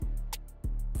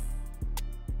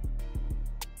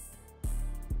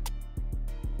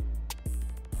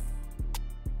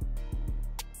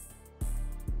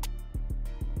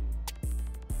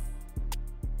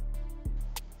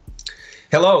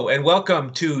Hello and welcome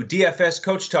to DFS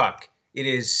Coach Talk. It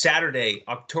is Saturday,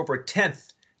 October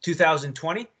 10th,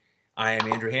 2020. I am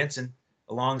Andrew Hansen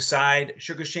alongside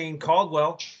Sugar Shane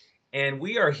Caldwell, and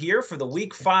we are here for the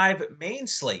Week 5 main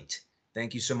slate.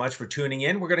 Thank you so much for tuning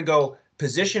in. We're going to go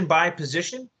position by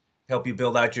position, help you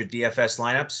build out your DFS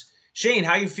lineups. Shane,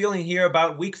 how are you feeling here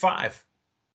about Week 5?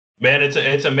 Man,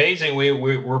 it's amazing.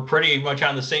 We're pretty much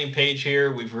on the same page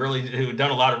here. We've done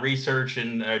a lot of research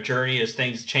and journey as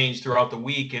things change throughout the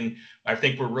week, and I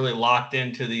think we're really locked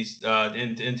into these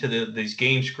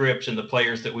game scripts and the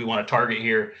players that we want to target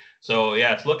here. So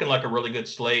yeah, it's looking like a really good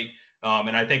slate.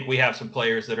 And I think we have some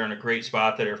players that are in a great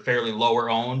spot that are fairly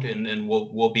lower owned, and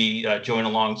we'll be joining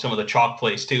along some of the chalk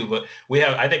plays too. But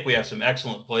I think we have some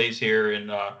excellent plays here,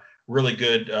 and really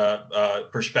good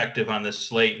perspective on this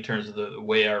slate in terms of the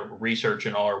way our research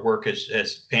and all our work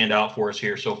has panned out for us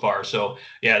here so far. So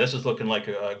yeah, this is looking like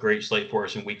a great slate for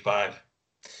us in Week 5.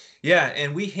 Yeah,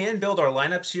 and we hand build our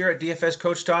lineups here at DFS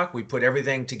Coach Talk. We put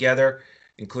everything together,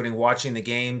 including watching the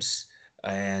games,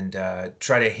 and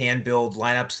try to hand build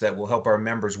lineups that will help our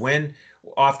members win.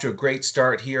 Off to a great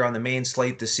start here on the main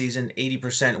slate this season,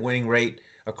 80% winning rate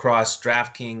across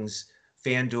DraftKings,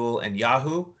 FanDuel, and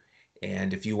Yahoo.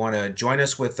 And if you want to join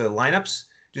us with the lineups,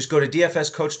 just go to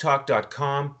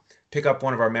dfscoachtalk.com, pick up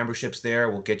one of our memberships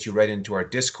there. We'll get you right into our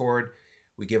Discord.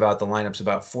 We give out the lineups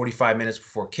about 45 minutes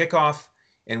before kickoff,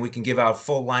 and we can give out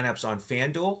full lineups on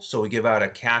FanDuel. So we give out a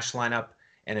cash lineup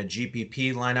and a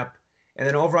GPP lineup. And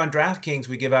then over on DraftKings,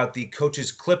 we give out the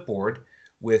coach's clipboard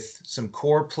with some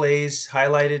core plays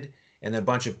highlighted and a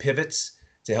bunch of pivots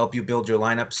to help you build your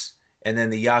lineups. And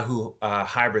then the Yahoo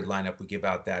hybrid lineup, we give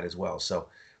out that as well. So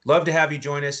love to have you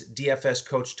join us,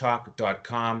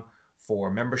 dfscoachtalk.com for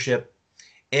membership.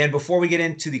 And before we get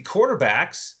into the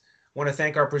quarterbacks, I want to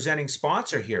thank our presenting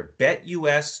sponsor here,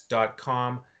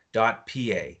 betus.com.pa.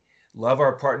 Love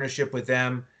our partnership with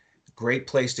them. Great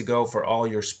place to go for all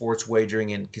your sports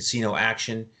wagering and casino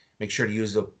action. Make sure to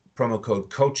use the promo code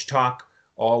CoachTalk,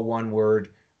 all one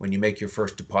word, when you make your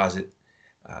first deposit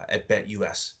at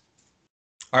BetUS.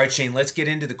 All right, Shane, let's get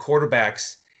into the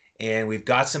quarterbacks. And we've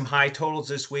got some high totals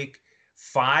this week.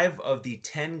 5 of the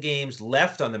 10 games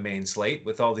left on the main slate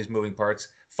with all these moving parts.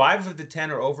 5 of the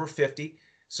 10 are over 50.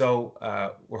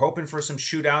 So we're hoping for some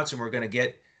shootouts, and we're going to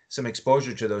get some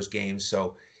exposure to those games.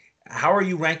 So how are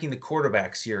you ranking the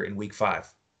quarterbacks here in Week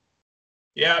 5?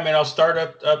 Yeah, I mean, I'll start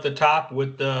up the top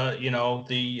with probably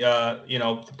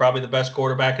the best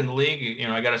quarterback in the league.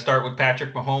 I got to start with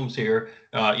Patrick Mahomes here.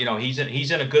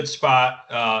 He's in a good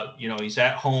spot. He's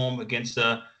at home against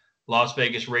the Las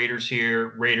Vegas Raiders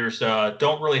here. Raiders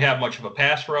don't really have much of a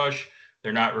pass rush.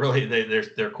 They're not really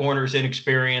their corners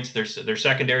inexperienced. Their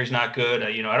secondary's not good.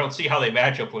 I don't see how they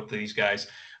match up with these guys.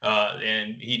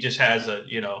 And he just has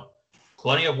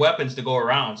plenty of weapons to go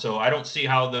around. So I don't see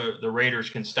how the Raiders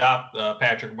can stop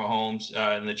Patrick Mahomes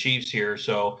and the Chiefs here.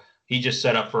 So he just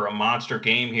set up for a monster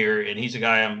game here, and he's a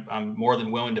guy I'm more than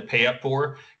willing to pay up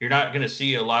for. You're not going to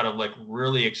see a lot of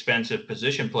really expensive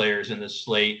position players in this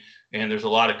slate, and there's a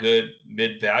lot of good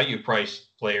mid-value price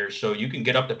players. So you can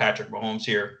get up to Patrick Mahomes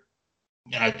here.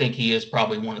 And I think he is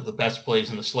probably one of the best plays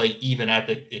in the slate, even at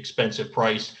the expensive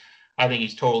price. I think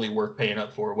he's totally worth paying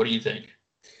up for. What do you think?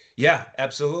 Yeah,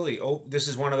 absolutely. Oh, this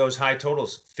is one of those high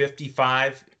totals.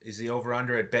 55 is the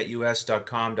over-under at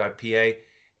betus.com.pa.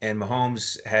 And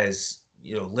Mahomes has,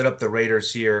 lit up the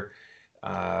Raiders here.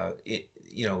 The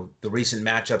recent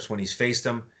matchups when he's faced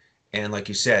them. And like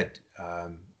you said,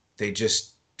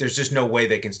 there's just no way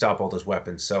they can stop all those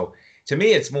weapons. So to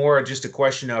me, it's more just a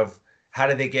question of how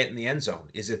do they get in the end zone?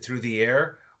 Is it through the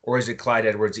air, or is it Clyde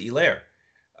Edwards-Helaire?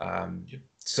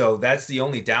 So that's the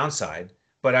only downside.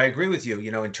 But I agree with you,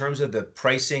 in terms of the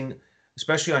pricing,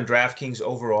 especially on DraftKings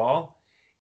overall,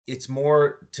 it's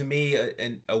more, to me,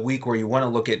 a week where you want to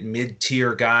look at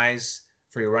mid-tier guys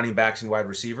for your running backs and wide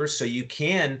receivers so you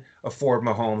can afford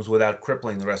Mahomes without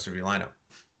crippling the rest of your lineup.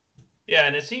 Yeah,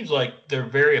 and it seems like they're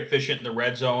very efficient in the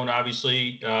red zone,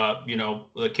 obviously,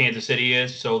 Kansas City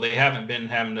is. So they haven't been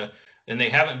they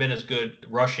haven't been as good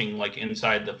rushing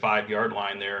inside the 5-yard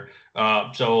line there.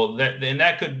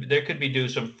 There could be due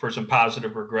for some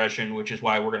positive regression, which is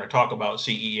why we're going to talk about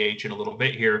CEH in a little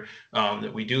bit here,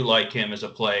 that we do like him as a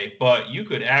play. But you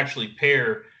could actually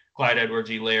pair Clyde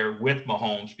Edwards-Helaire with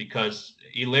Mahomes, because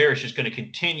Helaire is just going to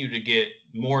continue to get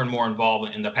more and more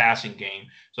involved in the passing game.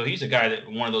 So he's a guy that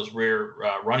one of those rare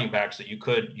running backs that you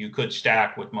could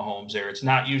stack with Mahomes there. It's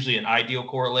not usually an ideal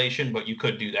correlation, but you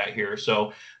could do that here.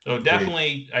 So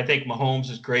definitely, I think Mahomes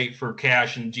is great for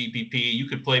cash and GPP. You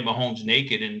could play Mahomes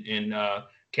naked in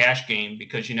cash game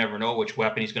because you never know which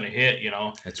weapon he's going to hit.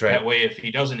 That's right. That way, if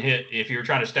he doesn't hit, if you're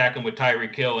trying to stack him with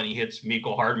Tyreek Hill and he hits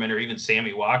Mecole Hardman or even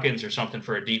Sammy Watkins or something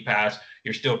for a deep pass,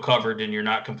 you're still covered and you're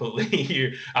not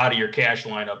completely out of your cash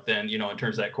lineup then, in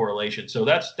terms of that correlation. So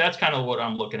that's kind of what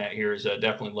I'm looking at here is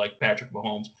definitely like Patrick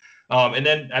Mahomes. And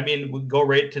then, we go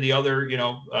right to the other,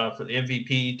 for the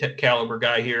MVP caliber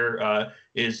guy here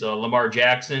is Lamar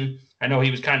Jackson. I know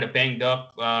he was kind of banged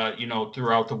up,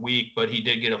 throughout the week, but he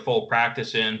did get a full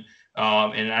practice in.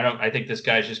 And I think this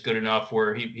guy's just good enough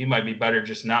where he might be better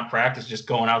just not practice, just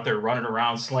going out there running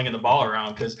around, slinging the ball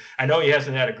around. Because I know he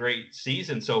hasn't had a great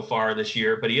season so far this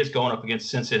year, but he is going up against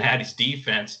Cincinnati's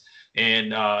defense.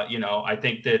 And, I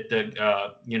think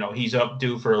that, he's up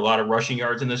due for a lot of rushing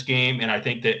yards in this game. And I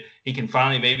think that he can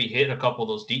finally maybe hit a couple of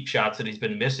those deep shots that he's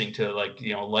been missing to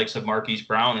likes of Marquise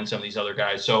Brown and some of these other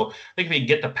guys. So I think if he can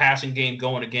get the passing game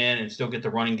going again and still get the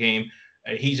running game,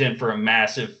 he's in for a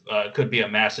massive, could be a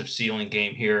massive ceiling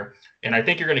game here. And I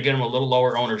think you're going to get him a little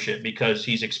lower ownership because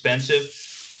he's expensive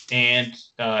and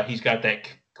he's got that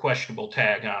questionable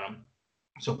tag on him.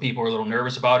 So people are a little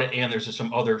nervous about it. And there's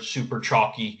some other super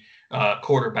chalky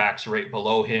quarterbacks right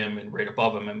below him and right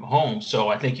above him in Mahomes. So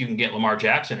I think you can get Lamar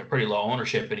Jackson at pretty low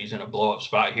ownership, and he's in a blow up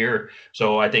spot here.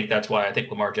 So I think that's why I think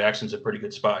Lamar Jackson's a pretty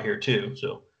good spot here too.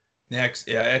 So next,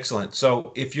 yeah, excellent.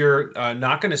 So if you're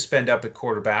not going to spend up at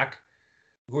quarterback,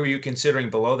 who are you considering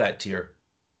below that tier?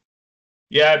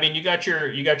 Yeah, you got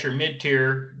your mid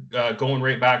tier going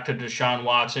right back to Deshaun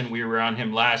Watson. We were on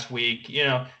him last week. He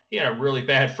had a really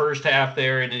bad first half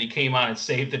there, and then he came on and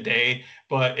saved the day.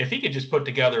 But if he could just put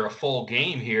together a full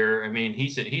game here,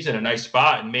 he's in a nice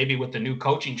spot. And maybe with the new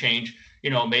coaching change,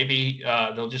 maybe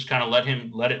they'll just kind of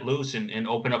let it loose and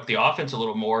open up the offense a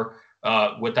little more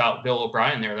without Bill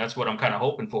O'Brien there. That's what I'm kind of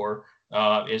hoping for.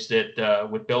 Is that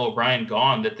with Bill O'Brien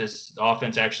gone, that this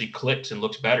offense actually clicks and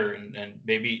looks better, and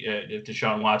maybe if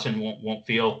Deshaun Watson won't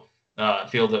feel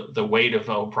the weight of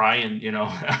O'Brien,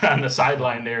 on the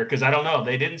sideline there, because I don't know,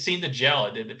 they didn't seem to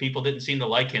gel. The people didn't seem to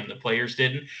like him. The players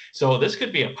didn't. So this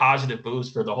could be a positive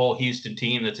boost for the whole Houston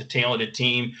team. That's a talented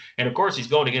team, and of course he's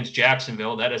going against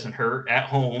Jacksonville. That doesn't hurt at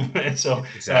home, and so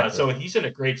exactly. So he's in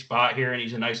a great spot here, and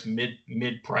he's a nice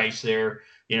mid price there.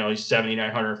 He's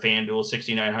 7,900 FanDuel,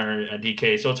 6,900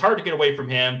 DK. So it's hard to get away from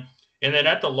him. And then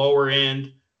at the lower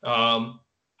end,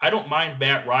 I don't mind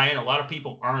Matt Ryan. A lot of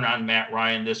people aren't on Matt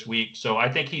Ryan this week. So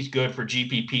I think he's good for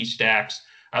GPP stacks.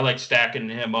 I like stacking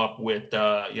him up with,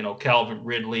 Calvin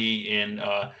Ridley and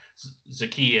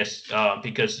Zacchaeus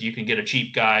because you can get a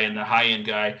cheap guy and the high-end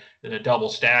guy, a double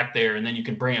stack there, and then you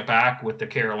can bring it back with the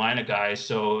Carolina guys.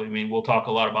 So, we'll talk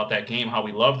a lot about that game, how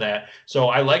we love that. So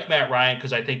I like Matt Ryan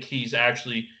because I think he's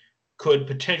actually could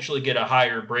potentially get a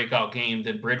higher breakout game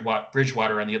than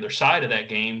Bridgewater on the other side of that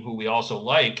game, who we also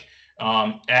like.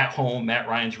 At home, Matt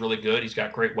Ryan's really good. He's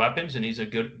got great weapons, and he's a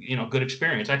good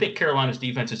experience. I think Carolina's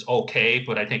defense is okay,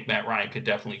 but I think Matt Ryan could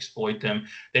definitely exploit them.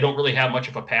 They don't really have much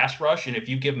of a pass rush, and if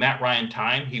you give Matt Ryan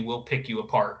time, he will pick you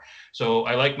apart. So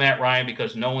I like Matt Ryan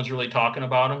because no one's really talking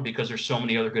about him because there's so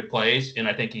many other good plays, and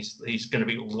I think he's going to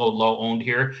be a little low owned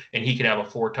here, and he could have a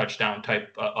 4 touchdown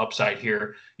type upside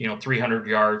here. 300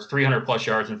 yards, 300 plus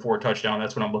yards, and 4 touchdown.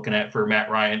 That's what I'm looking at for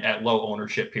Matt Ryan at low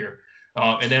ownership here.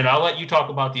 And then I'll let you talk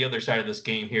about the other side of this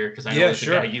game here because I know it's the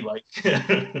guy you like.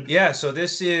 Yeah, so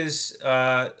this is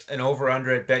an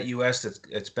over-under at BetUS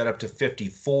that's bet up to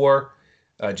 54.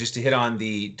 Just to hit on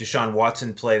the Deshaun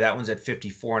Watson play, that one's at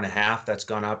 54.5. That's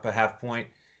gone up a half point.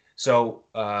 So,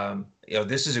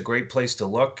 this is a great place to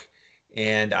look.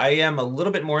 And I am a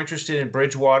little bit more interested in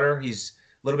Bridgewater. He's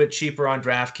a little bit cheaper on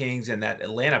DraftKings, and that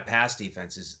Atlanta pass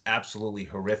defense is absolutely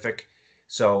horrific.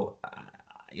 So,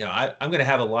 I'm going to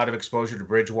have a lot of exposure to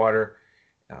Bridgewater.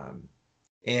 I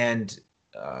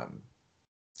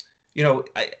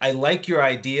like your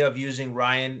idea of using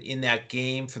Ryan in that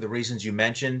game for the reasons you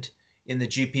mentioned in the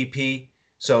GPP.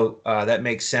 So that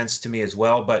makes sense to me as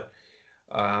well. But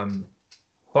bottom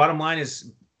line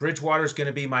is Bridgewater is going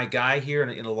to be my guy here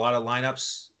in a lot of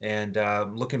lineups. And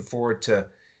looking forward to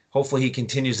hopefully he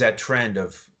continues that trend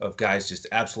of guys just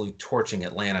absolutely torching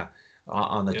Atlanta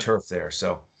on the turf there.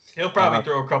 So. He'll probably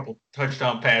throw a couple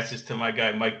touchdown passes to my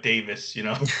guy Mike Davis.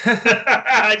 We'll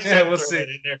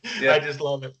see. Yeah. I just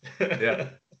love it.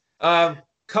 Yeah.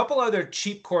 Couple other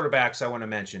cheap quarterbacks I want to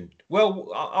mention.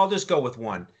 Well, I'll just go with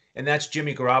one, and that's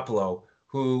Jimmy Garoppolo,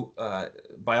 who,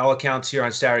 by all accounts here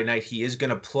on Saturday night, he is going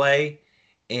to play,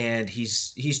 and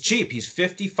he's cheap. He's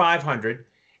 5,500,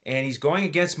 and he's going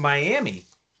against Miami,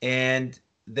 and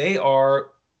they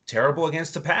are terrible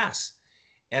against the pass.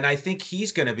 And I think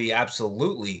he's going to be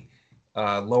absolutely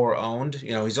lower owned.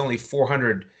 He's only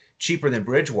 400 cheaper than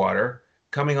Bridgewater,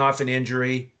 coming off an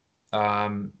injury,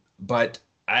 but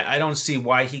I don't see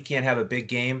why he can't have a big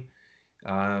game.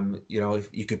 If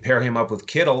you could pair him up with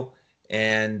Kittle,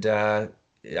 and I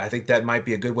think that might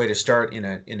be a good way to start in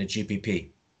a GPP.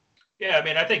 Yeah, I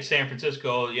mean, I think San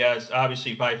Francisco, yeah, is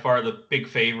obviously by far the big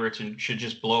favorites and should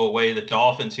just blow away the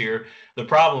Dolphins here. The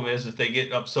problem is if they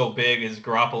get up so big, is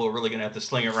Garoppolo really going to have to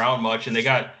sling it around much? And they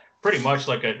got pretty much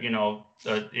like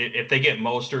if they get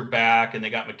Mostert back and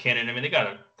they got McKinnon, I mean,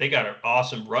 they got an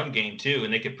awesome run game too,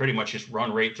 and they could pretty much just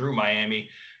run right through Miami.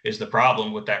 Is the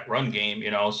problem with that run game,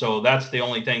 So that's the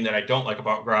only thing that I don't like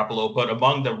about Garoppolo. But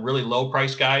among the really low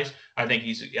price guys, I think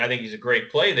he's a great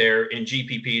play there in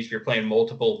GPPs. If you're playing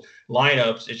multiple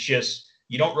lineups, it's just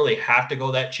you don't really have to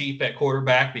go that cheap at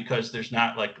quarterback because there's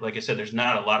not like I said, there's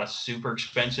not a lot of super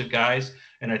expensive guys.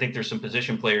 And I think there's some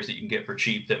position players that you can get for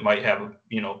cheap that might have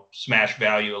smash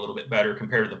value a little bit better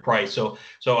compared to the price. So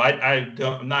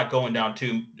I'm not going down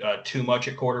too much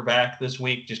at quarterback this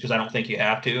week just because I don't think you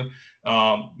have to.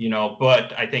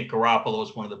 But I think Garoppolo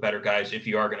is one of the better guys if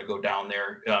you are going to go down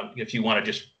there. If you want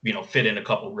to just fit in a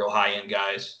couple real high-owned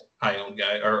guys,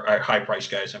 or high-priced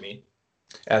guys. I mean,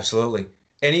 absolutely.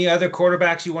 Any other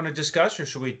quarterbacks you want to discuss, or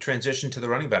should we transition to the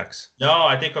running backs? No,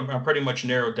 I think I'm pretty much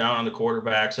narrowed down on the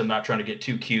quarterbacks. I'm not trying to get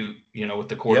too cute, with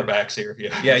the quarterbacks here.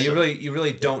 Yeah, you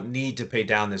really don't need to pay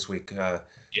down this week. A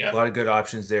lot of good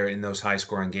options there in those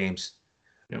high-scoring games.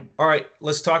 Yeah. All right,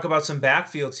 let's talk about some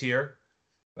backfields here.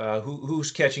 Who's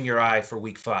catching your eye for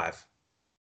Week 5?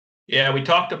 Yeah, we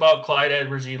talked about Clyde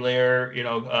Edwards-Helaire,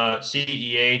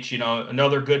 CEH,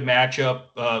 another good matchup,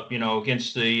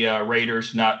 against the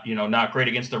Raiders. Not great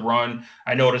against the run.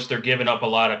 I noticed they're giving up a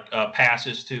lot of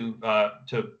passes to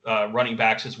running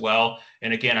backs as well.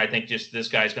 And again, I think just this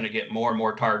guy's going to get more and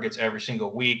more targets every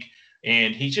single week.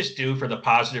 And he's just due for the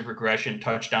positive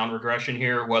touchdown regression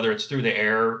here, whether it's through the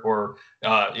air or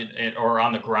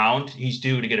on the ground. He's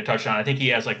due to get a touchdown. I think he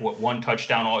has one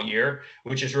touchdown all year,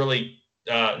 which is really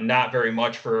not very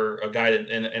much for a guy that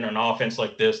in an offense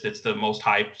like this that's the most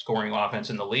high scoring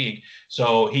offense in the league.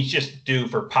 So he's just due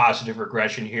for positive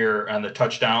regression here on the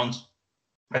touchdowns.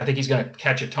 I think he's going to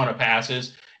catch a ton of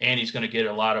passes and he's going to get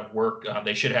a lot of work.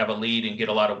 They should have a lead and get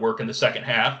a lot of work in the second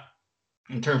half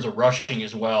in terms of rushing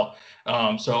as well.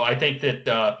 So I think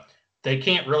that they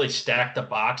can't really stack the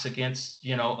box against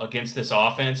this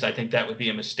offense. I think that would be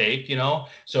a mistake,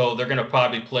 So they're going to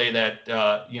probably play that,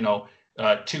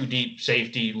 too deep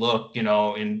safety look,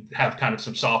 and have kind of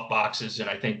some soft boxes. And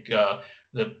I think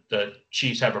the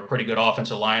Chiefs have a pretty good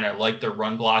offensive line. I like their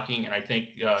run blocking, and I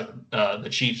think the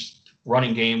Chiefs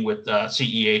running game with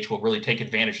CEH will really take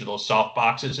advantage of those soft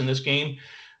boxes in this game.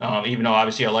 Even though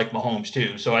obviously I like Mahomes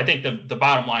too. So I think the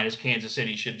bottom line is Kansas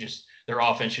City their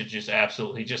offense should just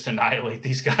absolutely just annihilate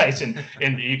these guys. And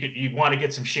you want to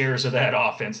get some shares of that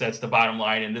offense. That's the bottom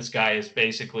line. And this guy is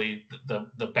basically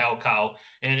the bell cow.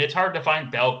 And it's hard to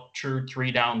find true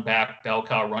 3-down back bell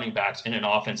cow running backs in an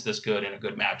offense this good in a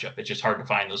good matchup. It's just hard to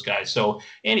find those guys. So,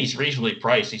 and he's reasonably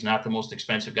priced. He's not the most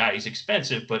expensive guy. He's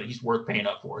expensive, but he's worth paying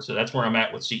up for. So that's where I'm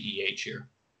at with CEH here.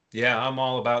 Yeah, I'm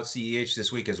all about CEH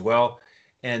this week as well.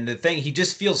 And the thing, he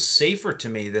just feels safer to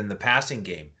me than the passing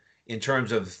game in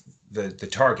terms of the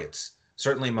targets.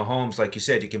 Certainly Mahomes, like you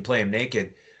said, you can play him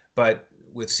naked. But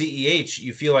with CEH,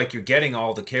 you feel like you're getting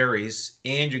all the carries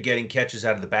and you're getting catches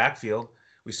out of the backfield.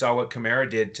 We saw what Kamara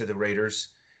did to the Raiders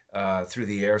through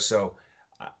the air. So,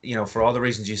 for all the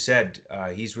reasons you said,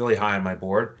 he's really high on my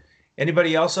board.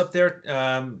 Anybody else up there?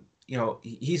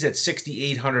 He's at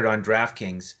 6,800 on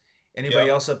DraftKings. Anybody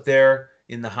else up there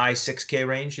in the high 6K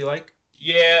range you like?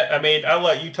 Yeah, I mean, I'll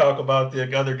let you talk about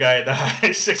the other guy at the high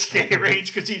 6K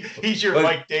range because he's your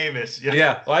Mike Davis.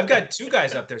 Yeah. Well, I've got two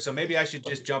guys up there, so maybe I should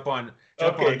just jump on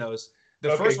those.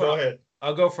 The first one, ahead.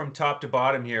 I'll go from top to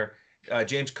bottom here.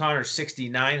 James Conner,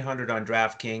 6,900 on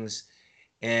DraftKings,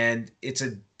 and it's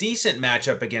a decent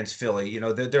matchup against Philly.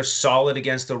 They're solid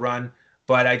against the run,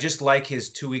 but I just like his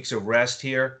 2 weeks of rest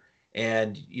here,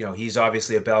 and he's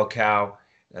obviously a bell cow,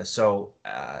 so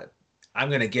I'm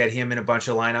going to get him in a bunch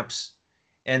of lineups.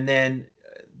 And then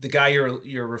the guy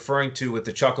you're referring to with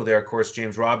the chuckle there, of course,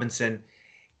 James Robinson.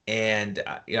 And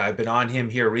I've been on him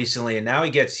here recently, and now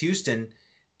he gets Houston.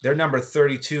 They're number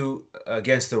 32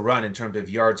 against the run in terms of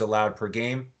yards allowed per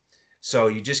game. So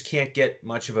you just can't get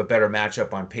much of a better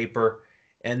matchup on paper.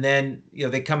 And then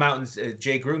they come out and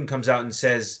Jay Gruden comes out and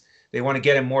says they want to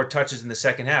get him more touches in the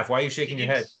second half. Why are you shaking your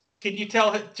head? can you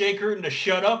tell Jay Gruden to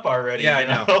shut up already? Yeah, You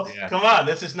I know. know, Yeah, come on,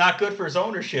 this is not good for his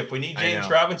ownership. We need I James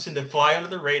know. Robinson to fly under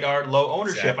the radar, low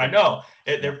ownership. I Exactly. know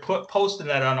Yeah, they're posting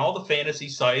that on all the fantasy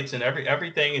sites, and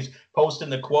everything is posting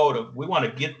the quote of we want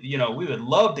to get, we would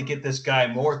love to get this guy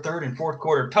more third and fourth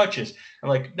quarter touches. I'm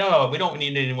like, no, we don't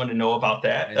need anyone to know about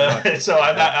that. I know. So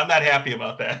I know. I'm not happy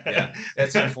about Yeah, that.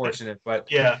 that's unfortunate,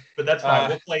 but Yeah, but that's fine. uh,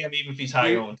 We'll play him even if he's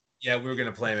high we owned. yeah, we were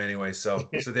gonna play him anyway. So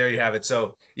there you have it.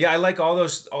 So yeah, I like all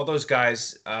those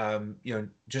guys.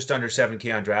 Just under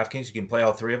 7K on DraftKings, you can play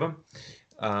all three of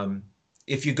them.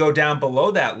 If you go down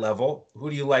below that level, who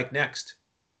do you like next?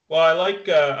 Well,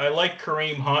 I like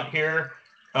Kareem Hunt here.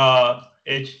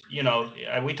 It's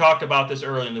we talked about this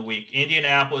early in the week.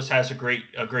 Indianapolis has a great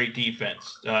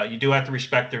defense. You do have to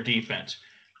respect their defense,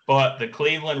 but the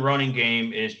Cleveland running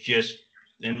game is just,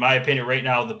 in my opinion, right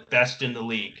now the best in the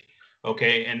league.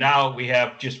 Okay, and now we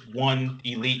have just one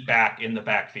elite back in the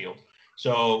backfield.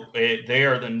 So they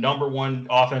are the number one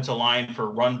offensive line for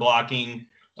run blocking,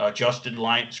 adjusted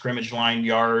line, scrimmage line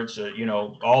yards.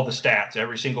 All the stats,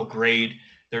 every single grade.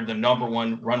 They're the number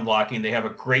one run blocking. They have a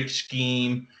great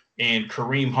scheme, and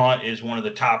Kareem Hunt is one of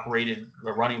the top rated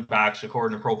running backs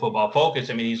according to Pro Football Focus.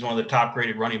 I mean, he's one of the top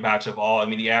rated running backs of all. I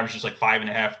mean, the average is like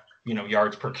 5.5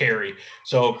 yards per carry.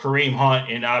 So Kareem Hunt,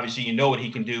 and obviously what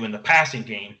he can do in the passing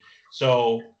game.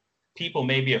 So people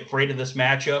may be afraid of this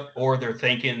matchup, or they're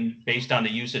thinking based on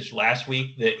the usage last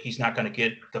week that he's not going to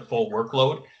get the full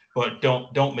workload. But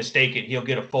don't mistake it. He'll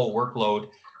get a full workload.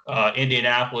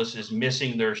 Indianapolis is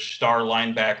missing their star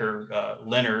linebacker,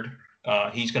 Leonard.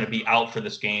 He's going to be out for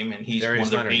this game, and he's Darius one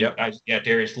of their Leonard. main Yep. guys. Yeah,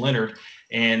 Darius Leonard.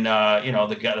 And,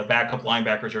 the backup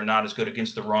linebackers are not as good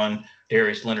against the run.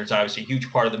 Darius Leonard's obviously a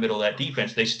huge part of the middle of that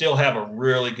defense. They still have a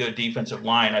really good defensive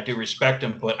line. I do respect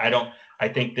them, but I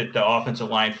think that the offensive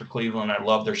line for Cleveland, I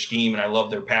love their scheme and I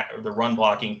love their run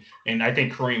blocking. And I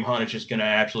think Kareem Hunt is just going to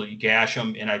absolutely gash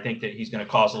them. And I think that he's going to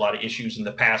cause a lot of issues in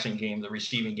the passing game, the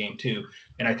receiving game too.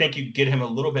 And I think you get him a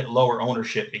little bit lower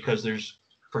ownership because there's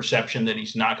perception that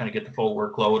he's not going to get the full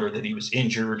workload or that he was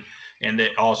injured, and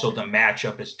that also the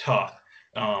matchup is tough.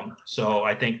 So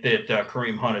I think that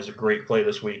Kareem Hunt is a great play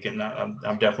this week, and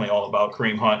I'm definitely all about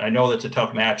Kareem Hunt. I know that's a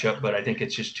tough matchup, but I think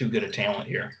it's just too good a talent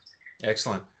here.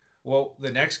 Excellent. Well,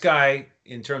 the next guy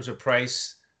in terms of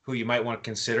price who you might want to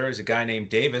consider is a guy named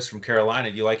Davis from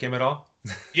Carolina. Do you like him at all?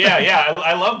 Yeah.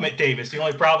 I love Mick Davis. The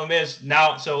only problem is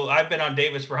now, so I've been on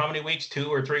Davis for how many weeks? 2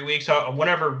 or 3 weeks?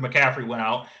 Whenever McCaffrey went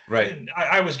out, Right.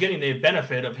 I was getting the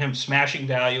benefit of him smashing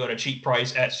value at a cheap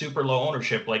price at super low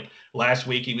ownership. Like last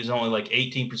week, he was only like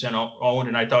 18% owned,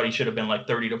 and I thought he should have been like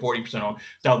 30 to 40% owned.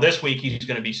 Now this week, he's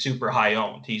going to be super high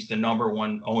owned. He's the number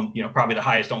one owned, probably the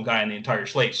highest owned guy in the entire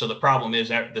slate. So the problem is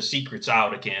that the secret's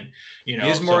out again. He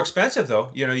is more expensive though.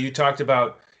 You talked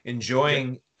about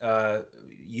enjoying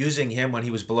using him when he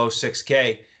was below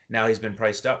 6K. Now he's been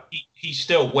priced up. He's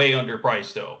still way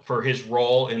underpriced though for his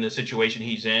role in the situation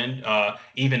he's in.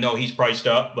 Even though he's priced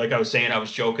up, like I was saying, I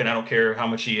was joking. I don't care how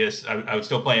much he is. I would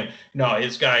still play him. No,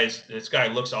 this guy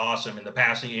looks awesome in the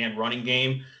passing and running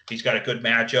game. He's got a good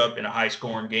matchup in a high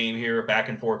scoring game here, a back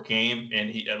and forth game, and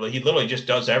he literally just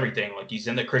does everything. Like he's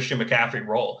in the Christian McCaffrey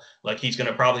role. Like he's going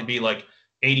to probably be like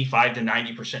 85 to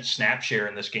 90% snap share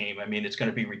in this game. I mean, it's going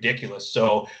to be ridiculous.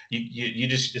 So you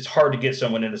just, it's hard to get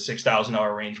someone in the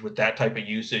 $6,000 range with that type of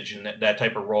usage and that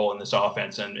type of role in this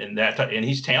offense. And and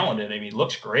he's talented. I mean, he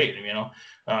looks great.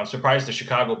 Surprised the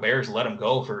Chicago Bears let him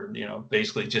go for,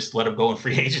 basically just let him go in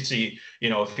free agency,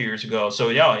 a few years ago.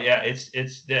 So that's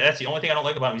the only thing I don't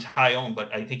like about him. He's high owned,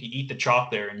 but I think you eat the chalk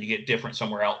there and you get different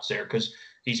somewhere else there, because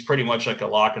he's pretty much like a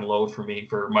lock and load for me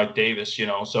for Mike Davis,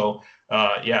 So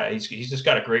he's just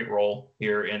got a great role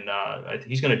here, and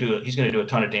he's going to do a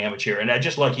ton of damage here. And I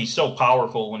just like he's so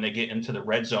powerful when they get into the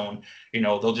red zone.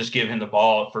 They'll just give him the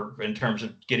ball in terms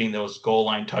of getting those goal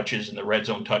line touches and the red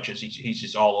zone touches. He's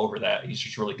just all over that. He's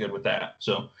just really good with that.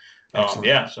 So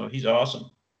so he's awesome.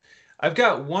 I've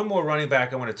got one more running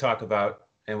back I want to talk about,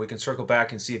 and we can circle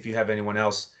back and see if you have anyone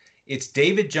else. It's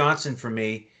David Johnson for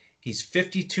me. He's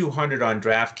 5,200 on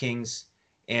DraftKings,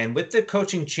 and with the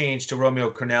coaching change to Romeo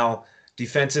Crennel,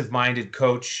 defensive-minded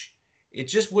coach, it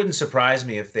just wouldn't surprise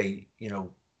me if they,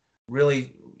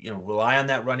 really, rely on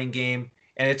that running game.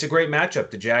 And it's a great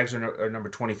matchup. The Jags are number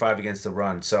 25 against the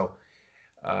run, so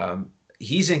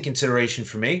he's in consideration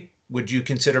for me. Would you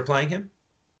consider playing him?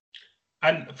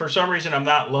 For some reason, I'm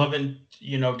not loving,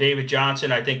 David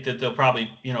Johnson. I think that they'll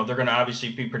probably, they're going to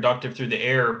obviously be productive through the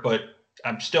air, but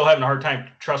I'm still having a hard time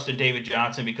trusting David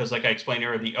Johnson because, like I explained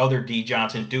earlier, the other D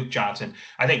Johnson, Duke Johnson,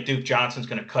 I think Duke Johnson's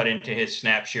going to cut into his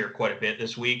snap share quite a bit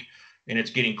this week. and it's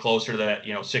getting closer to that,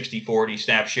 60-40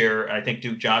 snap share. I think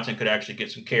Duke Johnson could actually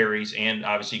get some carries and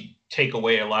obviously take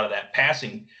away a lot of that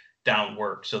passing down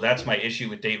work. So that's my issue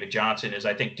with David Johnson is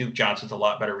I think Duke Johnson's a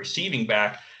lot better receiving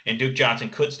back, and Duke Johnson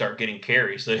could start getting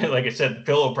carries. So, like I said,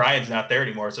 Phil O'Brien's not there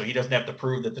anymore, so he doesn't have to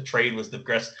prove that the trade was the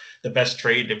best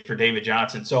trade for David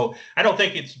Johnson. So I don't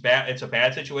think it's bad. It's a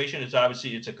bad situation.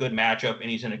 It's a good matchup, and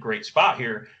he's in a great spot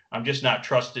here. I'm just not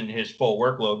trusting his full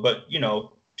workload. But,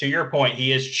 to your point,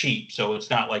 he is cheap, so it's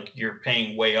not like you're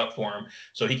paying way up for him,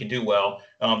 so he can do well.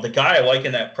 The guy I like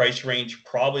in that price range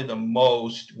probably the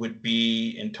most would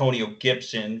be Antonio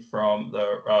Gibson from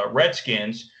the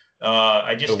Redskins.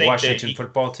 I just think Washington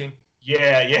football team.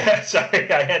 Yeah.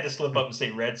 Sorry, I had to slip up and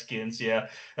say Redskins. Yeah,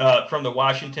 from the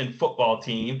Washington football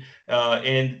team,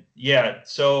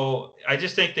 so I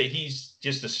just think that he's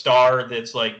just a star.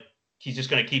 That's like he's just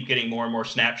going to keep getting more and more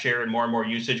snap share and more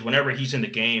usage whenever he's in the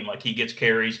game. Like he gets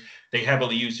carries, they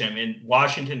heavily use him. And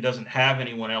Washington doesn't have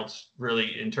anyone else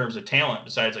really in terms of talent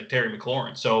besides like Terry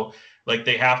McLaurin. So like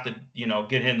they have to,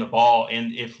 get him the ball.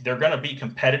 And if they're going to be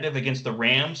competitive against the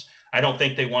Rams, I don't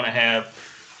think they want to have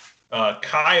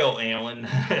Kyle Allen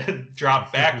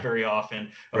drop back very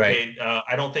often. Okay. Right.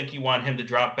 I don't think you want him to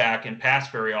drop back and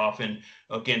pass very often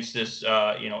against this,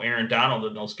 Aaron Donald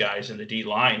and those guys in the D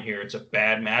line here. It's a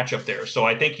bad matchup there. So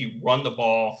I think you run the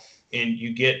ball and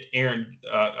you get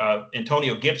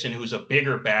Antonio Gibson, who's a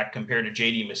bigger back compared to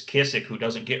J.D. McKissic, who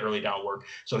doesn't get early down work.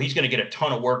 So he's going to get a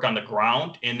ton of work on the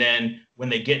ground. And then when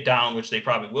they get down, which they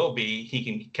probably will be, he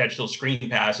can catch those screen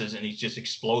passes, and he's just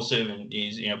explosive, and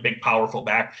he's big, powerful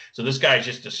back. So this guy's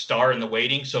just a star in the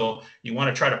waiting. So you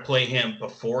want to try to play him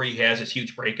before he has his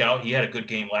huge breakout. He had a good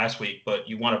game last week, but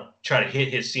you want to try to hit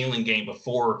his ceiling game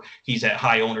before he's at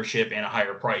high ownership and a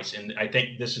higher price. And I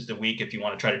think this is the week if you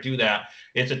want to try to do that.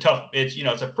 It's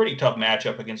a pretty tough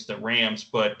matchup against the Rams,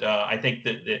 but I think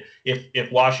that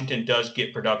if Washington does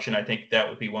get production, I think that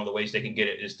would be one of the ways they can get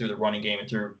it is through the running game and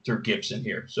through Gibson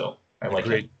here. So I like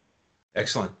it.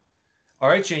 Excellent. All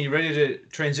right, Shane, you ready to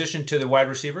transition to the wide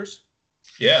receivers?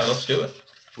 Yeah, let's do it.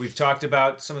 We've talked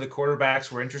about some of the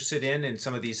quarterbacks we're interested in and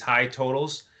some of these high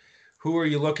totals. Who are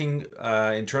you looking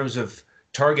in terms of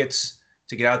targets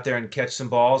to get out there and catch some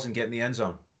balls and get in the end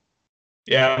zone?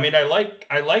 Yeah, I mean, I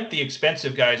like the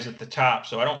expensive guys at the top,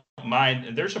 so I don't mind.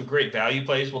 And there's some great value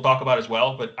plays we'll talk about as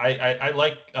well. But I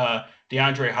like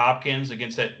DeAndre Hopkins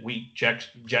against that weak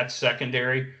Jets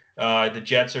secondary. The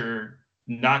Jets are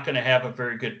not going to have a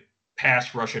very good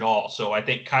pass rush at all. So I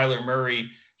think Kyler Murray,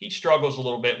 he struggles a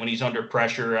little bit when he's under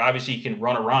pressure. Obviously, he can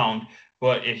run around,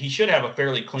 but he should have a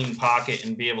fairly clean pocket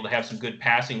and be able to have some good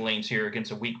passing lanes here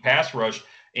against a weak pass rush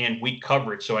and weak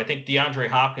coverage. So I think DeAndre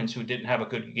Hopkins, who didn't have a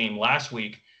good game last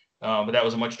week, but that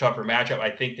was a much tougher matchup, I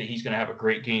think that he's going to have a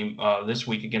great game this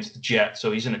week against the Jets.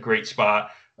 So he's in a great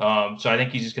spot. So I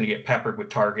think he's just going to get peppered with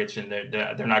targets, and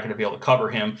they're not going to be able to cover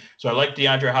him. So I like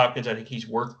DeAndre Hopkins. I think he's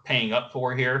worth paying up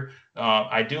for here.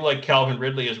 I do like Calvin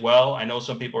Ridley as well. I know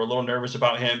some people are a little nervous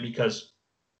about him because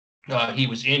he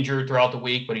was injured throughout the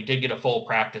week, but he did get a full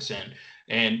practice in.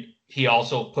 And he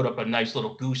also put up a nice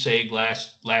little goose egg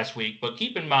last week. But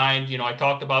keep in mind, I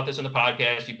talked about this in the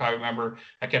podcast. You probably remember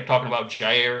I kept talking about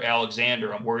Jaire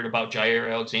Alexander. I'm worried about Jaire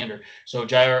Alexander. So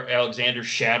Jaire Alexander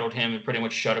shadowed him and pretty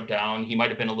much shut him down. He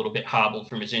might have been a little bit hobbled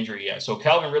from his injury yet. So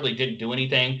Calvin Ridley didn't do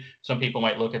anything. Some people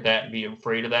might look at that and be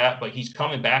afraid of that. But he's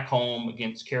coming back home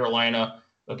against Carolina,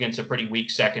 against a pretty weak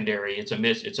secondary. It's a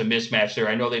mismatch there.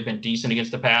 I know they've been decent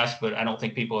against the pass, but I don't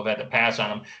think people have had to pass on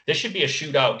them. This should be a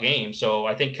shootout game. So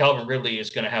I think Calvin Ridley is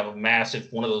going to have a massive,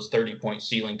 one of those 30-point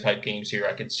ceiling type games here.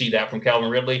 I could see that from Calvin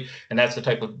Ridley, and that's the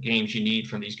type of games you need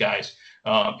from these guys.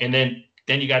 And then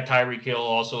you got Tyreek Hill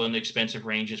also in the expensive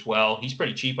range as well. He's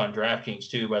pretty cheap on DraftKings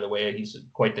too, by the way. He's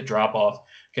quite the drop off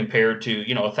compared to,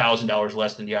 $1,000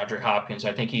 less than DeAndre Hopkins.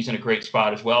 I think he's in a great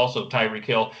spot as well. So Tyreek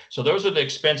Hill. So those are the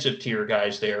expensive tier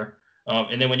guys there.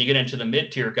 And then when you get into the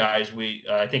mid-tier guys,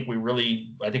 I think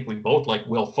we both like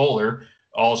Will Fuller,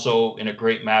 also in a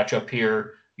great matchup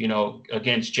here,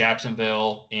 against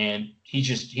Jacksonville. And he's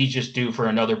just due for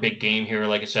another big game here.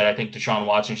 Like I said, I think Deshaun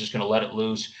Watson's just going to let it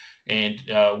loose. And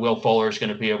Will Fuller is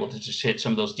going to be able to just hit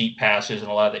some of those deep passes and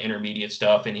a lot of the intermediate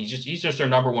stuff. And he's just their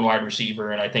number one wide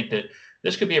receiver. And I think that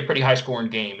this could be a pretty high scoring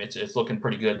game. It's looking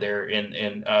pretty good there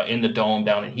in the Dome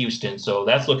down in Houston. So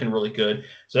that's looking really good.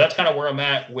 So that's kind of where I'm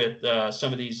at with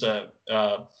some of these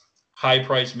high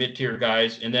price mid-tier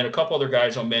guys. And then a couple other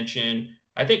guys I'll mention.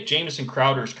 I think Jamison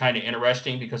Crowder is kind of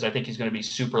interesting because I think he's going to be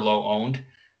super low owned.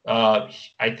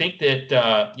 I think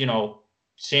that,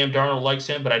 Sam Darnold likes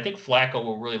him, but I think Flacco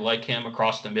will really like him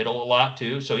across the middle a lot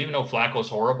too. So even though Flacco's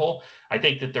horrible, I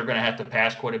think that they're going to have to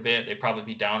pass quite a bit. They'd probably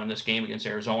be down in this game against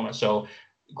Arizona. So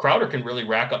Crowder can really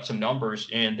rack up some numbers,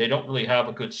 and they don't really have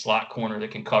a good slot corner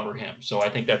that can cover him. So I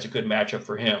think that's a good matchup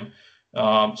for him.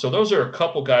 So those are a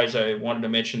couple guys I wanted to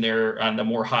mention there on the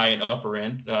more high and upper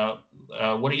end.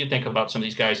 What do you think about some of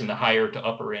these guys in the higher to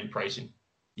upper end pricing?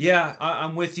 Yeah,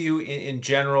 I'm with you in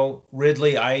general.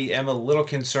 Ridley, I am a little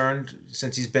concerned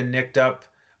since he's been nicked up,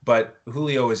 but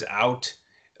Julio is out.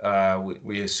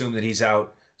 We assume that he's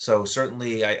out. So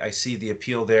certainly I see the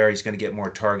appeal there. He's going to get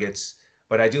more targets.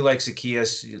 But I do like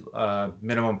Zaccheaus,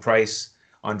 minimum price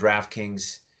on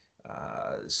DraftKings.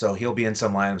 So he'll be in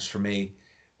some lineups for me.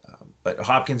 But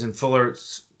Hopkins and Fuller,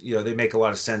 they make a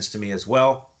lot of sense to me as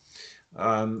well.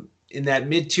 In that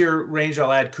mid-tier range,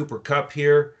 I'll add Cooper Kupp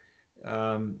here.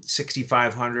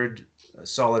 6,500, a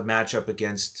solid matchup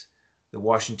against the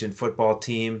Washington football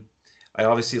team. I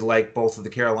obviously like both of the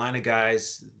Carolina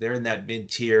guys. They're in that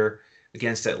mid-tier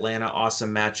against Atlanta.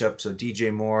 Awesome matchup. So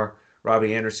DJ Moore,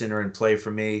 Robbie Anderson are in play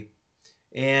for me.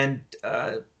 And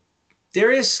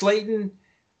Darius Slayton,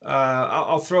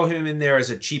 I'll throw him in there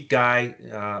as a cheap guy.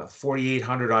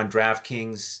 4,800 on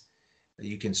DraftKings.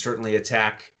 You can certainly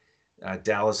attack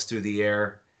Dallas through the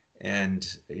air.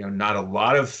 And not a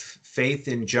lot of faith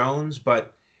in Jones,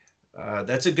 but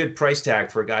that's a good price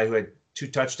tag for a guy who had 2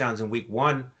 touchdowns in week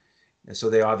 1. And so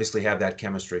they obviously have that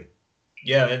chemistry.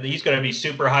 Yeah, he's going to be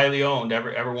super highly owned.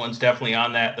 Everyone's definitely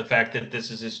on that. The fact that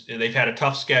they've had a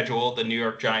tough schedule, the New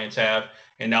York Giants have,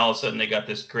 and now all of a sudden they got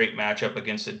this great matchup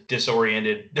against a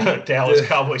disoriented Dallas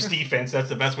Cowboys defense. That's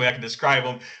the best way I can describe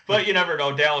them. But you never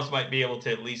know. Dallas might be able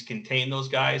to at least contain those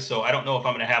guys. So I don't know if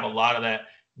I'm going to have a lot of that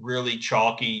really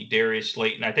chalky Darius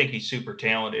Slayton. I think he's super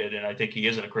talented, and I think he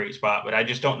is in a great spot, but I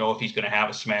just don't know if he's going to have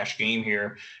a smash game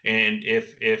here. And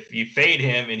if you fade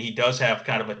him and he does have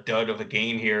kind of a dud of a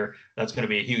game here, that's going to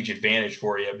be a huge advantage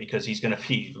for you because he's going to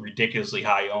be ridiculously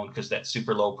high owned because that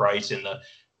super low price and the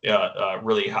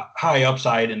really high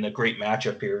upside and the great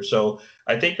matchup here. So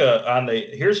I think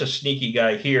here's a sneaky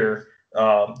guy here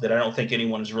that I don't think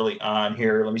anyone's really on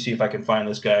here. Let me see if I can find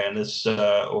this guy on this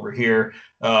over here.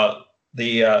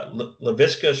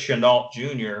 Laviska Shenault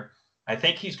Jr. I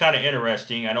think he's kind of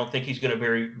interesting. I don't think he's going to be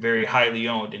very, very highly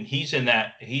owned. And he's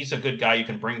a good guy you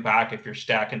can bring back if you're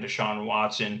stacking Deshaun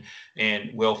Watson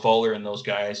and Will Fuller and those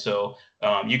guys. So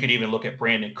you could even look at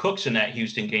Brandon Cooks in that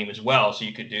Houston game as well. So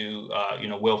you could do,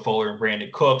 Will Fuller and Brandon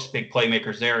Cooks, big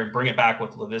playmakers there, and bring it back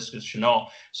with Laviska Shenault.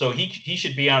 So he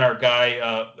should be on our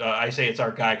guy. I say it's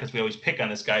our guy because we always pick on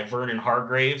this guy, Vernon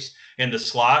Hargreaves in the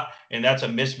slot. And that's a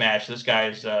mismatch. This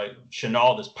guy's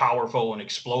Shenault is powerful and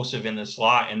explosive in the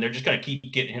slot, and they're just going to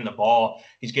keep getting him the ball.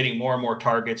 He's getting more and more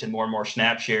targets and more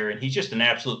snap share, and he's just an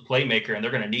absolute playmaker, and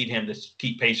they're going to need him to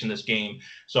keep pacing this game.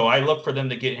 So I look for them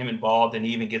to get him involved and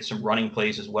even get some running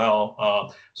plays as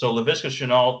well. So Laviska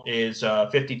Shenault is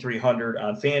 5,300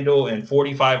 on FanDuel and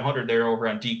 4,500 there over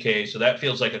on DK. So that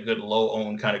feels like a good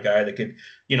low-owned kind of guy that could,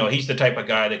 he's the type of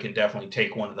guy that can definitely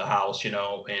take one to the house,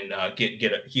 and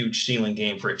get a huge ceiling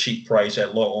game for a cheap price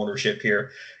at low ownership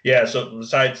here. Yeah, so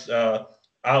besides Olamide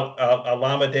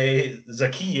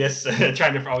Zaccheaus,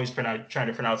 trying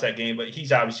to pronounce that game, but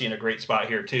he's obviously in a great spot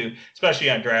here too, especially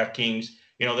on DraftKings.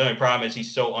 The only problem is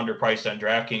he's so underpriced on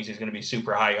DraftKings. He's going to be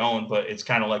super high owned, but it's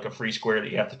kind of like a free square that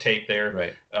you have to take there.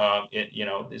 Right. So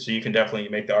you can definitely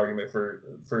make the argument for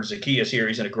Zaccheaus here.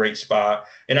 He's in a great spot.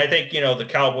 And I think, the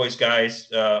Cowboys guys,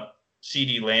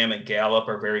 CeeDee Lamb and Gallup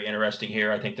are very interesting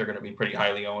here. I think they're going to be pretty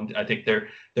highly owned. I think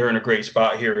they're in a great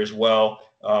spot here as well.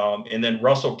 And then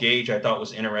Russell Gage, I thought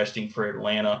was interesting for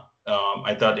Atlanta.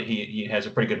 I thought that he has a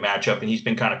pretty good matchup, and he's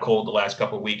been kind of cold the last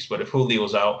couple of weeks. But if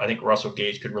Julio's out, I think Russell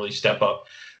Gage could really step up.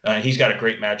 He's got a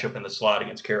great matchup in the slot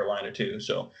against Carolina too.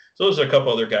 So those are a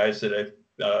couple other guys that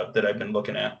I've been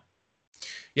looking at.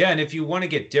 Yeah, and if you want to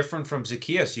get different from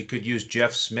Zaccheaus, you could use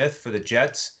Jeff Smith for the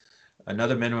Jets,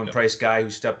 another minimum price guy who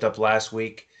stepped up last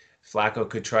week. Flacco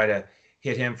could try to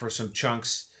hit him for some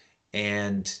chunks,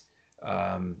 and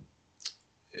that's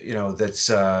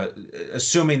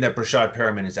assuming that Brashad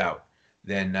Perriman is out,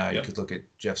 then you could look at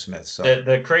Jeff Smith. So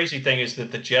the crazy thing is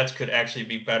that the Jets could actually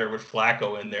be better with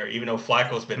Flacco in there, even though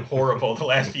Flacco's been horrible the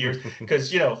last few years,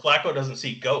 because Flacco doesn't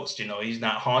see ghosts. He's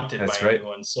not haunted by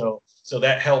anyone. So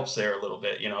that helps there a little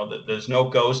bit. There's no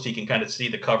ghost. He can kind of see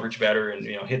the coverage better and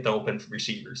hit the open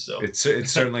receivers. So it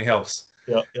certainly helps.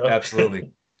 Yeah,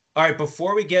 absolutely. All right,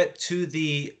 before we get to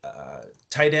the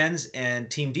tight ends and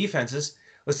team defenses,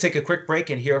 let's take a quick break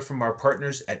and hear from our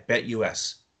partners at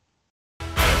BetUS.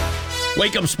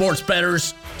 Wake up, sports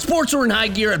bettors. Sports are in high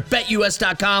gear at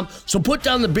BetUS.com, so put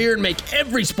down the beer and make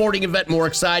every sporting event more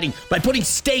exciting by putting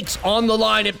stakes on the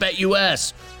line at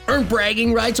BetUS. Earn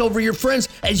bragging rights over your friends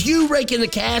as you rake in the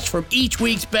cash from each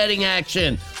week's betting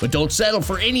action. But don't settle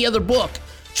for any other book.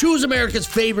 Choose America's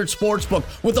favorite sports book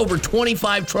with over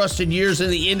 25 trusted years in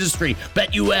the industry,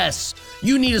 BetUS.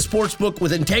 You need a sports book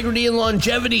with integrity and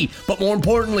longevity, but more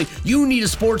importantly, you need a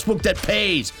sports book that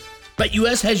pays.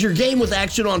 BetUS has your game with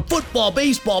action on football,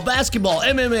 baseball, basketball,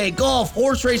 MMA, golf,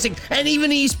 horse racing, and even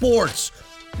esports.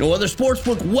 No other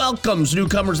sportsbook welcomes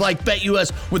newcomers like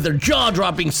BetUS with their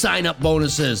jaw-dropping sign-up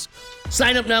bonuses.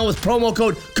 Sign up now with promo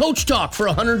code CoachTalk for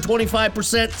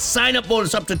 125% sign-up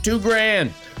bonus up to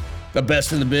 $2,000. The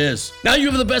best in the biz. Now you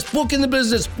have the best book in the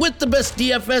business with the best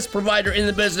DFS provider in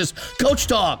the business, Coach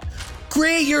Talk.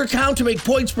 Create your account to make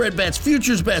point spread bets,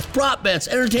 futures bets, prop bets,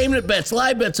 entertainment bets,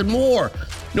 live bets, and more.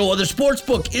 No other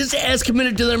sportsbook is as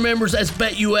committed to their members as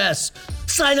BetUS.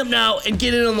 Sign up now and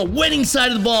get in on the winning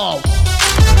side of the ball.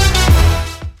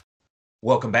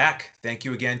 Welcome back. Thank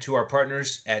you again to our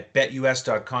partners at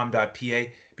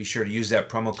betus.com.pa. Be sure to use that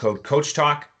promo code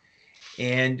CoachTalk.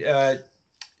 And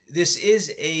this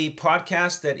is a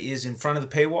podcast that is in front of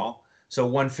the paywall. So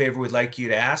one favor we'd like you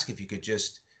to ask,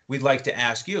 we'd like to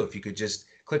ask you if you could just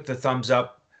click the thumbs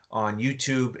up on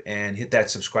YouTube and hit that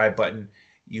subscribe button.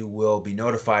 You will be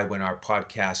notified when our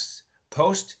podcasts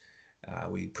post.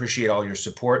 We appreciate all your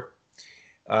support.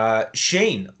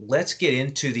 Shane, let's get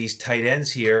into these tight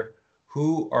ends here.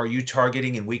 Who are you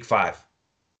targeting in week 5?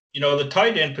 The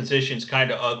tight end position is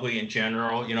kind of ugly in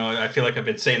general. I feel like I've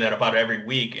been saying that about every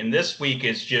week. And this week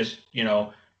is just,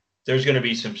 there's going to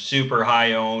be some super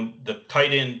high owned. The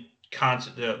tight end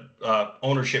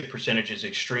ownership percentage is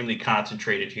extremely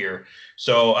concentrated here.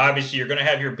 So obviously you're going to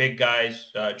have your big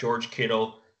guys, George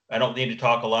Kittle. I don't need to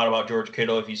talk a lot about George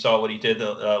Kittle. If you saw what he did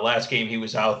the last game, he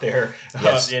was out there.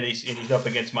 Yes. And he's up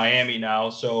against Miami now.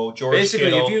 So George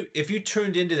basically, Kittle, if you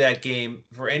tuned into that game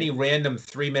for any random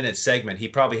 3-minute segment, he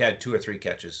probably had 2 or 3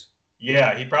 catches.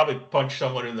 Yeah, he probably punched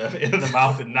someone in the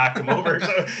mouth and knocked him over.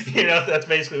 So that's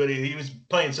basically what he was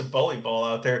playing some bowling ball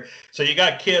out there. So you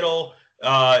got Kittle.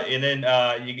 And then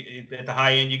you at the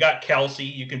high end, you got Kelsey.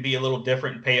 You can be a little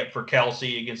different and pay up for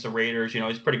Kelsey against the Raiders.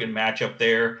 It's a pretty good matchup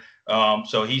there.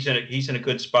 So he's in a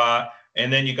good spot.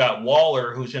 And then you got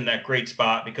Waller, who's in that great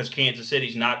spot because Kansas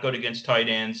City's not good against tight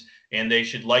ends, and they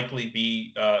should likely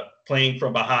be playing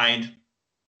from behind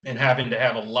and having to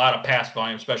have a lot of pass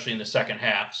volume, especially in the second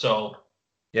half. So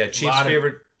yeah,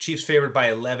 Chiefs favored by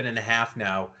 11.5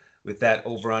 now with that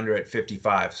over under at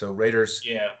 55. So Raiders.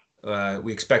 Yeah.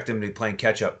 We expect them to be playing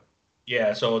catch up.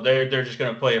 Yeah, so they're just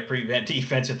going to play a prevent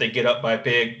defense if they get up by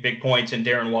big points, and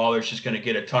Darren Waller's just going to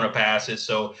get a ton of passes.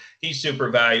 So he's super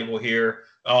valuable here.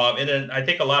 And then I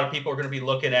think a lot of people are going to be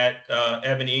looking at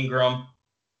Evan Ingram.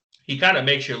 He kind of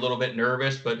makes you a little bit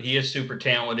nervous, but he is super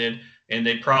talented, and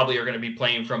they probably are going to be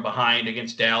playing from behind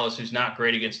against Dallas, who's not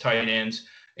great against tight ends.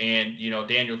 And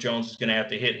Daniel Jones is going to have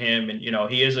to hit him, and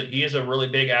he is a really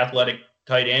big athletic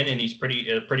tight end, and he's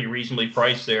pretty reasonably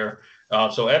priced there.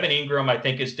 So Evan Ingram, I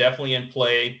think, is definitely in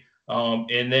play.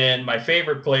 And then my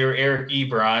favorite player, Eric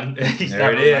Ebron. He's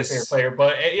not really my favorite player,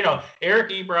 but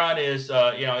Eric Ebron is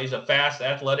he's a fast,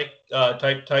 athletic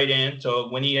type tight end. So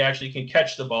when he actually can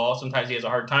catch the ball, sometimes he has a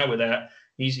hard time with that.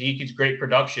 He gets great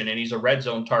production, and he's a red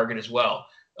zone target as well.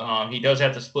 He does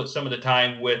have to split some of the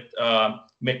time with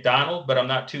McDonald, but I'm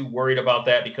not too worried about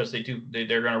that because they're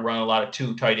going to run a lot of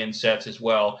 2 tight end sets as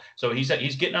well. So he's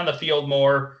getting on the field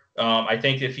more. I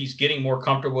think if he's getting more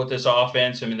comfortable with this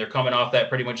offense, they're coming off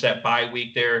pretty much that bye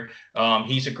week there.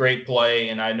 He's a great play,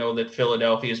 and I know that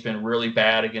Philadelphia has been really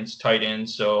bad against tight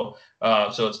ends, so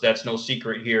that's no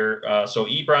secret here. So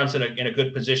Ebron's in a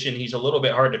good position. He's a little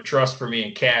bit hard to trust for me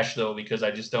in cash though, because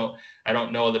I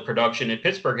don't know the production. And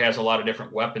Pittsburgh has a lot of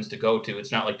different weapons to go to.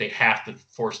 It's not like they have to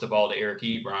force the ball to Eric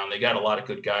Ebron. They got a lot of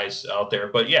good guys out there,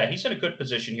 but yeah, he's in a good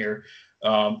position here.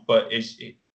 But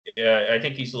I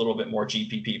think he's a little bit more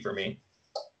GPP for me.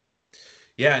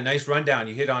 Yeah, nice rundown.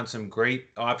 You hit on some great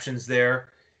options there.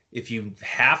 If you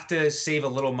have to save a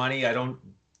little money, I don't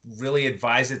really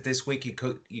advise it this week. You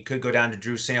could go down to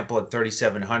Drew Sample at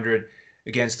 3,700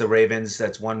 against the Ravens.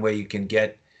 That's one way you can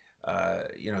get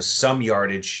some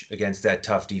yardage against that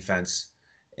tough defense.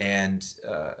 And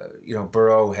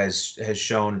Burrow has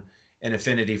shown an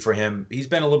affinity for him. He's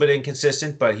been a little bit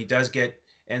inconsistent, but he does get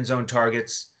end zone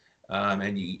targets.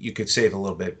 And you could save a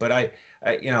little bit, but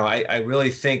I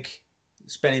really think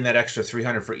spending that extra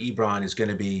 300 for Ebron is going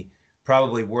to be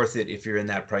probably worth it if you're in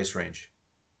that price range.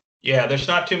 Yeah, there's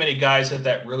not too many guys at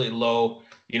that really low,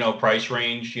 price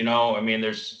range. I mean,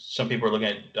 there's some people are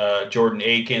looking at Jordan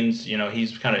Akins.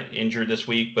 He's kind of injured this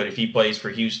week, but if he plays for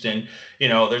Houston,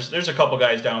 there's a couple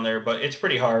guys down there, but it's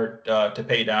pretty hard to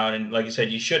pay down. And like I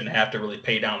said, you shouldn't have to really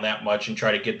pay down that much and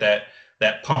try to get that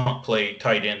pump play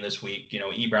tight end this week.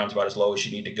 Ebron's about as low as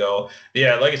you need to go.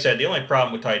 Yeah, like I said, the only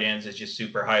problem with tight ends is just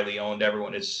super highly owned.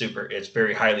 Everyone is it's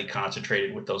very highly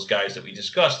concentrated with those guys that we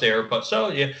discussed there. But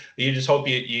so you just hope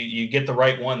you get the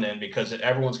right one then, because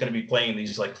everyone's going to be playing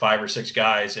these like 5 or 6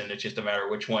 guys, and it's just a matter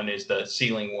of which one is the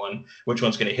ceiling one, which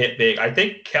one's going to hit big. I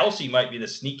think Kelsey might be the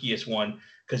sneakiest one,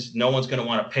 because no one's going to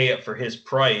want to pay up for his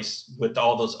price with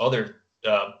all those other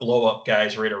blow up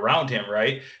guys right around him,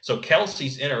 right? So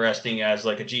Kelsey's interesting as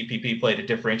like a GPP play to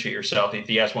differentiate yourself if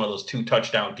he has one of those 2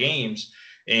 touchdown games,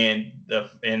 and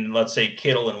let's say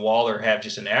Kittle and Waller have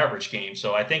just an average game.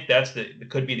 So I think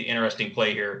could be the interesting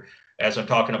play here. As I'm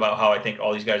talking about how I think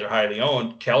all these guys are highly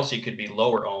owned, Kelsey could be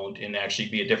lower owned and actually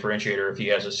be a differentiator if he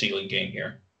has a ceiling game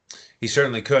here. He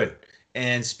certainly could.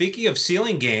 And speaking of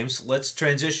ceiling games, let's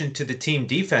transition to the team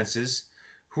defenses.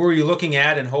 Who are you looking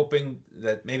at and hoping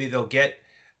that maybe they'll get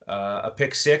a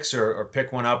pick 6 or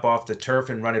pick one up off the turf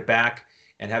and run it back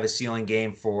and have a ceiling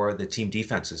game for the team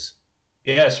defenses?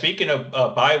 Yeah, speaking of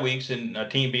bye weeks and a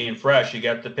team being fresh, you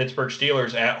got the Pittsburgh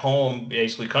Steelers at home,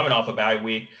 basically coming off a bye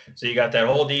week. So you got that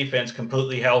whole defense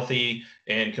completely healthy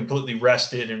and completely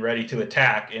rested and ready to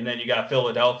attack. And then you got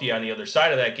Philadelphia on the other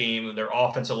side of that game. Their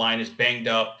offensive line is banged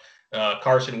up.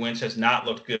 Carson Wentz has not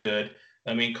looked good.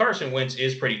 I mean, Carson Wentz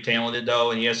is pretty talented though,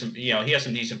 and he has some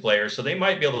decent players, so they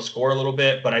might be able to score a little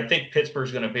bit. But I think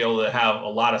Pittsburgh's going to be able to have a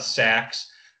lot of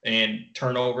sacks and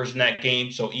turnovers in that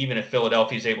game. So even if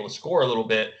Philadelphia is able to score a little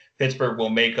bit, Pittsburgh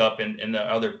will make up in the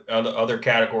other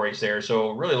categories there. So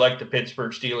really like the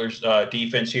Pittsburgh Steelers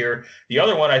defense here. The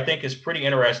other one I think is pretty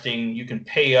interesting. You can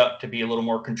pay up to be a little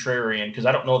more contrarian, because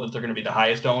I don't know that they're going to be the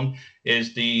highest owned,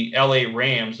 is the LA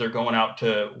Rams. They're going out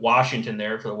to Washington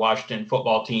there for the Washington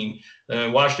football team. The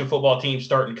Washington football team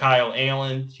starting Kyle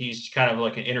Allen. He's kind of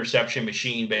like an interception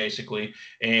machine, basically,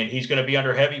 and he's going to be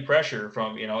under heavy pressure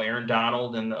from Aaron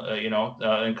Donald and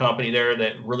and company there.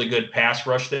 That really good pass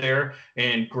rush there,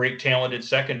 and great talented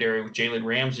secondary with Jalen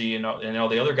Ramsey and all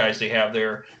the other guys they have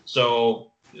there. So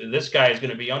this guy is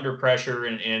going to be under pressure,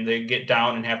 and they get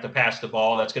down and have to pass the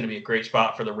ball. That's going to be a great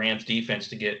spot for the Rams defense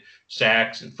to get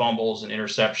sacks and fumbles and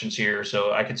interceptions here.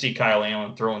 So I could see Kyle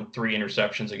Allen throwing 3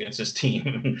 interceptions against this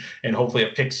team and hopefully a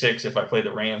pick 6 if I play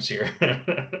the Rams here.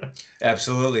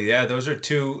 Absolutely. Yeah, those are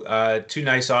two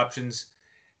nice options.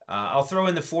 I'll throw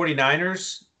in the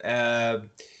 49ers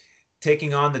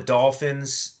taking on the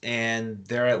Dolphins, and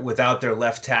they're without their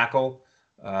left tackle.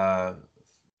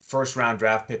 First-round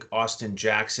draft pick Austin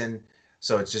Jackson,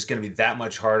 so it's just going to be that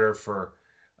much harder for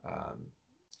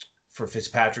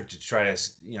Fitzpatrick to try to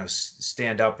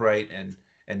stand upright and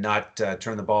not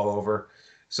turn the ball over.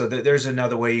 So there's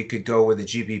another way you could go with the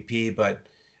GPP, but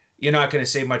you're not going to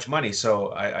save much money.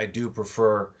 So I do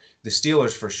prefer the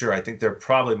Steelers for sure. I think they're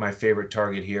probably my favorite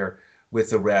target here with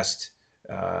the rest.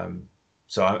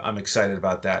 So I'm excited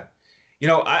about that.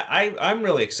 I'm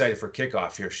really excited for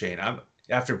kickoff here, Shane.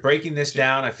 After breaking this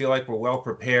down, I feel like we're well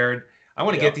prepared. I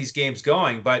want to get these games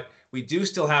going, but we do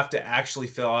still have to actually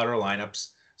fill out our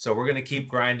lineups. So we're going to keep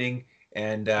grinding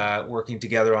and working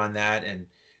together on that. And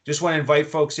just want to invite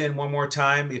folks in one more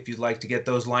time. If you'd like to get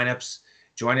those lineups,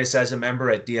 join us as a member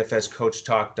at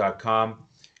dfscoachtalk.com.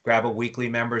 Grab a weekly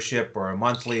membership or a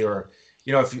monthly, or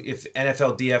if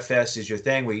NFL DFS is your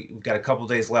thing, we've got a couple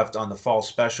days left on the fall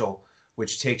special,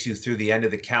 which takes you through the end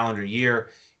of the calendar year.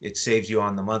 It saves you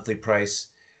on the monthly price.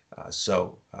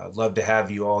 So I'd love to have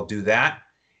you all do that.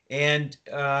 And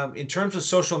in terms of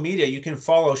social media, you can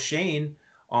follow Shane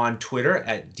on Twitter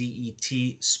at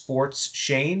DET Sports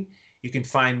Shane. You can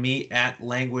find me at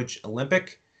Language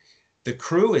Olympic. The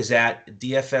crew is at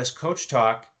DFS Coach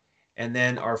Talk. And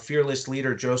then our fearless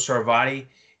leader, Joe Sarvadi,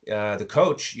 the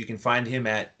coach, you can find him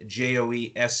at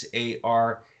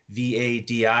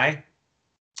JoeSarvadi.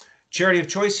 Charity of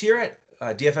choice here at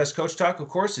DFS Coach Talk, of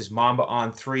course, is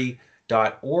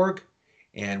mambaon3.org.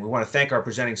 And we want to thank our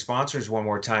presenting sponsors one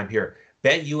more time here.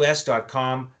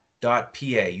 betus.com.pa.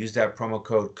 Use that promo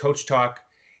code Coach Talk.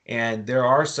 And there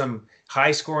are some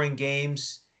high-scoring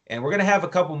games, and we're going to have a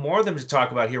couple more of them to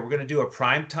talk about here. We're going to do a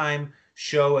primetime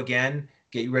show again.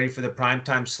 Get you ready for the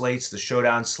primetime slates, the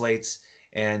showdown slates,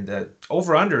 and the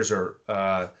over-unders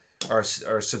are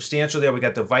substantial there. We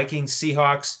got the Vikings,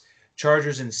 Seahawks,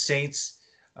 Chargers, and Saints.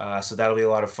 So that'll be a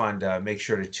lot of fun. To make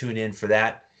sure to tune in for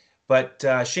that. But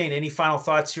Shane, any final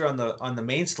thoughts here on the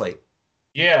main slate?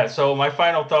 Yeah, so my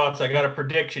final thoughts, I got a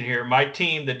prediction here. My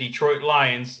team, the Detroit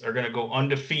Lions, are going to go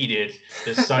undefeated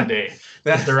this Sunday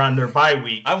because they're on their bye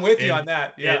week. I'm with you And on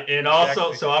that. Yeah, and also,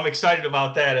 exactly. so I'm excited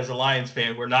about that as a Lions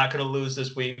fan. We're not going to lose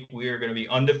this week. We are going to be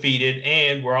undefeated,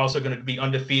 and we're also going to be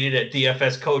undefeated at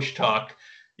DFS Coach Talk,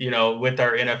 with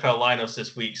our NFL lineups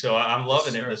this week. So I'm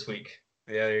loving it this week.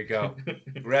 Yeah, there you go.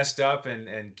 Rest up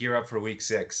and gear up for week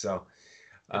 6. So,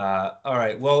 all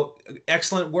right. Well,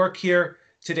 excellent work here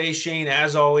today, Shane.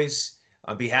 As always,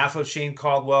 on behalf of Shane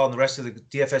Caldwell and the rest of the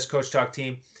DFS Coach Talk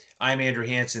team, I'm Andrew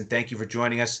Hansen. Thank you for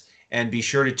joining us. And be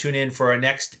sure to tune in for our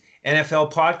next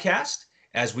NFL podcast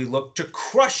as we look to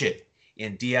crush it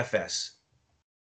in DFS.